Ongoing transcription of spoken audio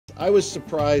I was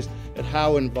surprised at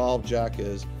how involved Jack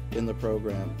is in the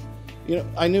program. You know,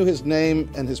 I knew his name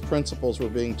and his principles were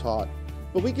being taught,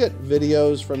 but we get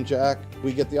videos from Jack.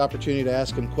 We get the opportunity to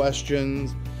ask him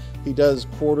questions. He does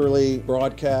quarterly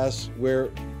broadcasts where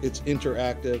it's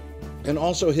interactive, and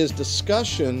also his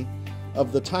discussion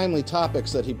of the timely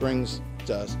topics that he brings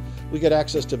to us. We get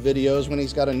access to videos when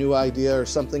he's got a new idea or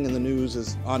something in the news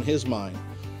is on his mind.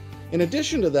 In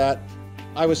addition to that,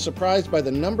 I was surprised by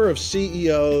the number of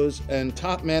CEOs and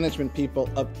top management people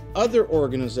of other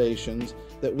organizations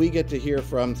that we get to hear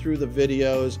from through the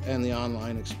videos and the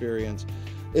online experience.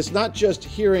 It's not just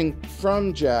hearing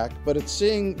from Jack, but it's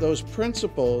seeing those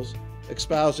principles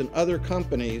espoused in other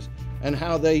companies and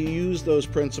how they use those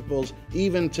principles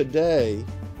even today